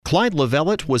Clyde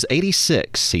Lovellette was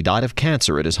 86. He died of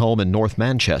cancer at his home in North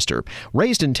Manchester.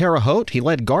 Raised in Terre Haute, he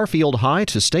led Garfield High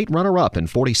to state runner-up in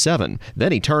 '47.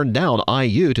 Then he turned down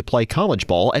IU to play college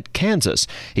ball at Kansas.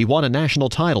 He won a national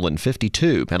title in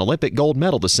 '52, an Olympic gold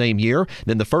medal the same year,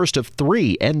 then the first of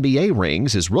 3 NBA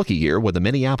rings his rookie year with the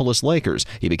Minneapolis Lakers.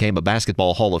 He became a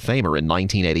Basketball Hall of Famer in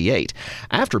 1988.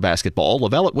 After basketball,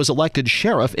 Lovellette was elected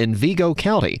sheriff in Vigo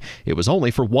County. It was only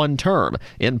for 1 term,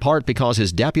 in part because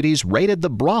his deputies raided the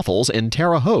brothels in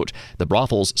Terre Haute, the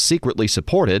brothels secretly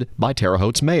supported by Terre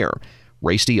Haute's mayor.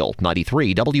 Ray Steele,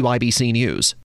 93 WIBC News.